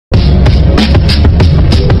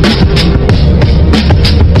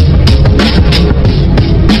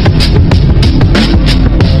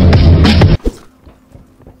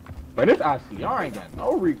But this ICR ain't got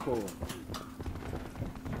no recoil.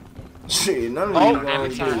 Shit, none of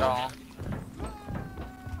these gonna do.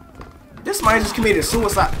 This man just committed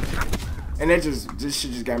suicide. And that this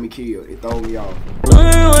shit just got me killed. It threw me off.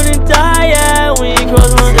 Wanna die, yeah. We ain't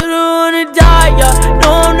cross my little wanna die, yeah.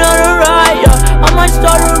 No, I'm not a riot. I might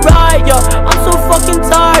start a riot, yeah. I'm so fucking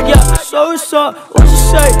tired, yeah. So what's up? What you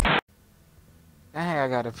say? Dang, I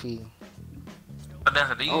gotta pee. But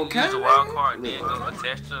then, do you use a wild card then go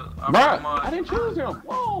attach to Bruh, I didn't choose him.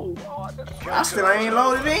 Whoa, I still ain't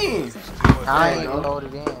loaded in. I ain't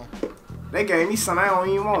loaded in. They gave me something I don't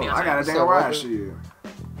even want. I got a damn ride shit.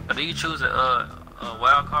 So do you choose a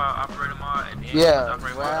wild card operator mod and then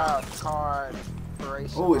wild card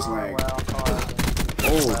operation. Oh, it's like. Wild card.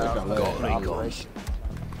 Oh, they got operation.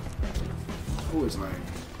 Who is like?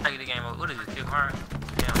 Take the game over. What is it? Kill hard?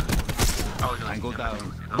 Damn. I go down.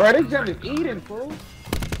 Bro, this jump is eating, fool.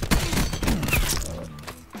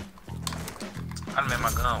 I done made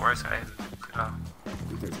my gun worse.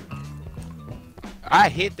 I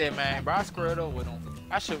hit that man, bro. I squared up with him.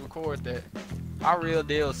 I should record that. I real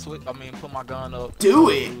deal put my gun up. Do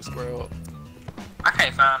it. Square up. I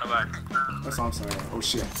can't find nobody. That's what I'm saying. Oh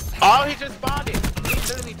shit. Oh, he just spawned it. He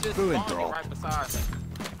literally just spawned it right beside me.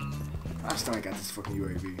 I still ain't got this fucking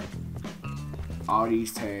UAV. All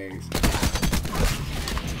these tags.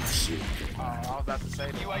 Shit. I was about to say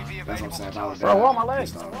UAV. That's what I'm saying. Bro, where are my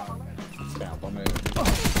legs? Damn,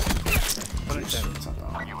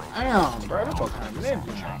 bro, that's what kind of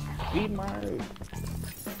ninja. Beat my head.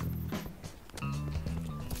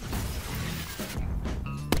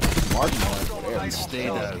 Stay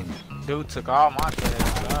down. Dude took all my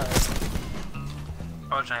tags.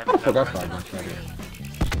 I trying to fuck up my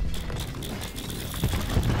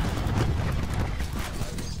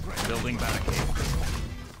Building barricade.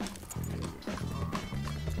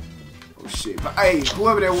 Oh shit. But hey,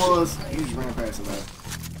 whoever that was, he just ran past the left.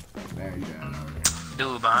 There you down already.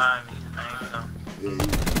 Dude behind me. Yeah,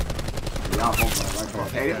 y'all both right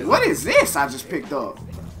past. Hey, what is this I just picked up?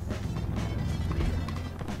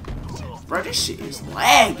 Bro, this shit is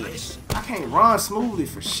lagging. I can't run smoothly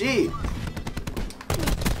for shit.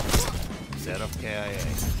 Set up KIA.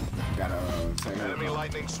 Gotta take enemy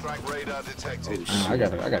lightning strike radar detected. Oh, I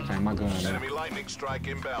gotta change my gun. Enemy lightning strike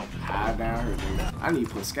inbound. Hide down here, dude. I need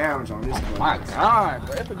to put scavenge on this. Oh my god,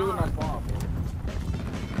 bro, that's a dude not far.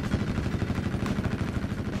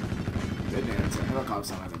 That damn helicopter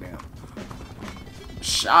sound like a damn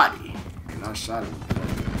shotty. And I shot him.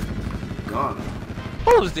 Gun.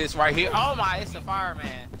 Who's this right here? Oh my, it's the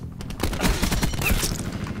fireman.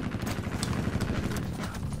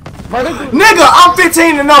 Nigga, I'm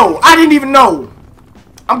 15-0. I didn't even know.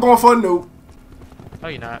 I'm going for a nuke. No,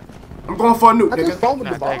 you're not. I'm going for a nuke, nigga.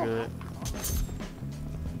 Not that good.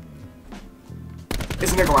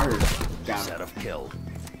 It's a nigga right here. Got it. Set of kill.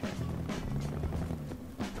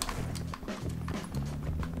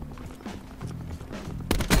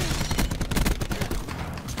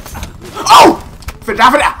 Oh! For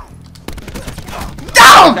that.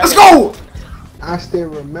 Down! Let's go! I still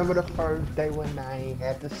remember the first day when I ain't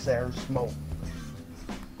had to serve smoke.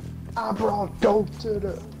 I brought dope to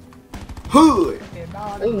the hood.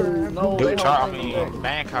 Dude,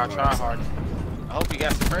 man called try hard. I hope you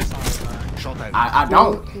got some press on this line. Shot out. I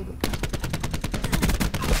don't.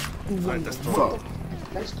 Fuck.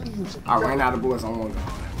 I ran out of bullets on one gun.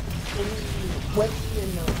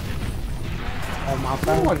 On my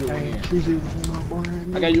phone,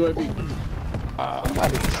 I got UAV.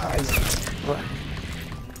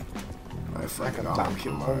 I fucking I'll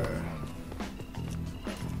kill my ass.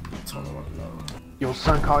 Your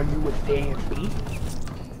son called you a deadbeat?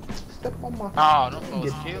 Step on my Oh, don't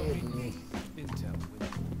supposed to kill me.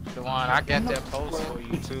 The one, I got that post for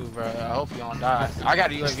you too, bro. I hope you don't die. I got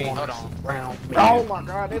a UAV, hold on. Oh my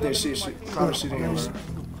god, get that shit. Call that shit in, bro.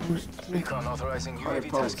 Recon authorizing UAV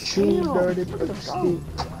tasking. Shoes dirty, pussy.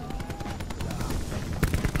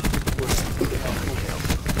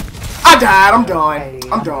 I died. I'm done.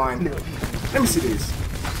 I'm done. Let me see this.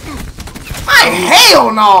 Man,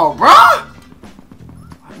 hell no, bro.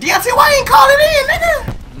 DLT, why you ain't call it in,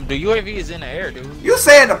 nigga? The UAV is in the air, dude. You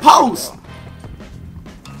said the post.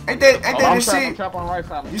 Ain't that this shit?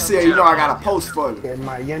 You said you know I got a post for you.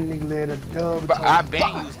 My young nigga let a dub. But I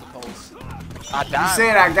been used the post. I died. You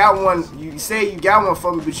said I got one. You said you got one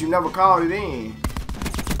for me, but you never called it in.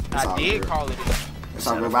 I did call it in. That's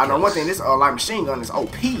all good. But I know one thing. This like machine gun is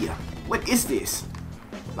OP. What is this?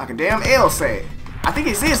 Like a damn LSAT. I think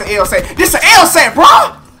this is an LSAT. This is an LSAT,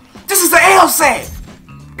 bro. This is an LSAT.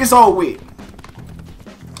 It's all with.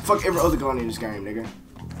 Fuck every other gun in this game, nigga.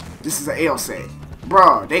 This is an LSAT.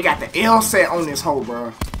 Bro, they got the L set on this hoe,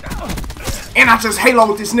 bro. And I just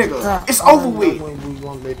haloed this nigga. It's over with. When we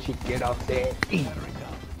gonna let you get off that E.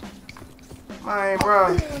 Man,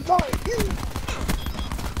 bro.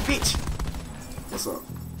 Bitch. What's up?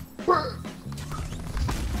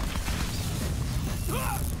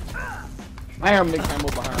 Damn, nigga came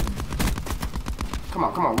up behind me. Come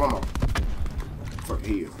on, one more. Fuck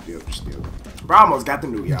here, still. Bro, I almost got the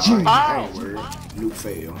nuke, y'all. I ain't worried. Nuke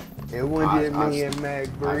fail. It wasn't just me and Mac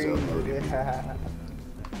Breeze.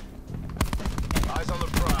 Eyes on the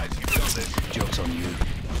prize. You've done this. Joke's on you.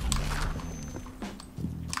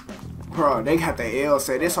 Bro, they got the L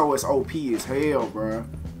set. This hoe is OP as hell, bro.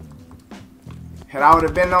 Had I would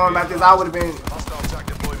have been knowing about this, I would have been. Hostile attack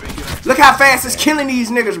deploy being activated. Look how fast it's killing these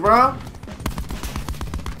niggas, bro.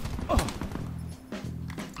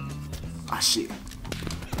 Ah, shit.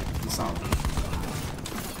 It's on.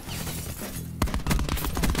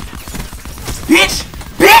 Bitch!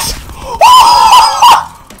 Bitch!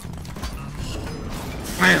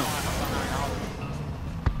 Damn.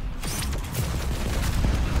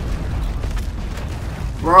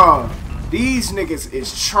 Bro, these niggas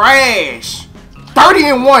is trash.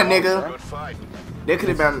 30-1, nigga. Good fight. That could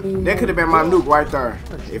have been my nuke right there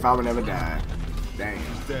if I would never died. Damn.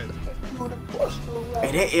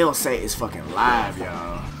 Hey, that L set is fucking live,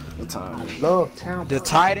 y'all. What time? Love town. The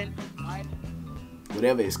Titan.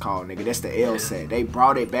 Whatever it's called, nigga. That's the L set. They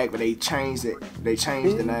brought it back, but they changed it. They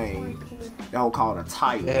changed the name. They don't call it a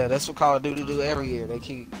Titan. Yeah, that's what Call of Duty do every year. They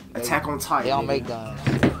keep Attack on Titan. They don't nigga. make guns.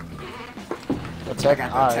 I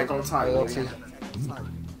got the Attack on Titan. ALT. nigga.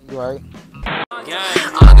 You right? I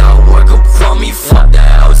got work up for me, fuck the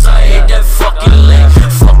house, I hate that fucking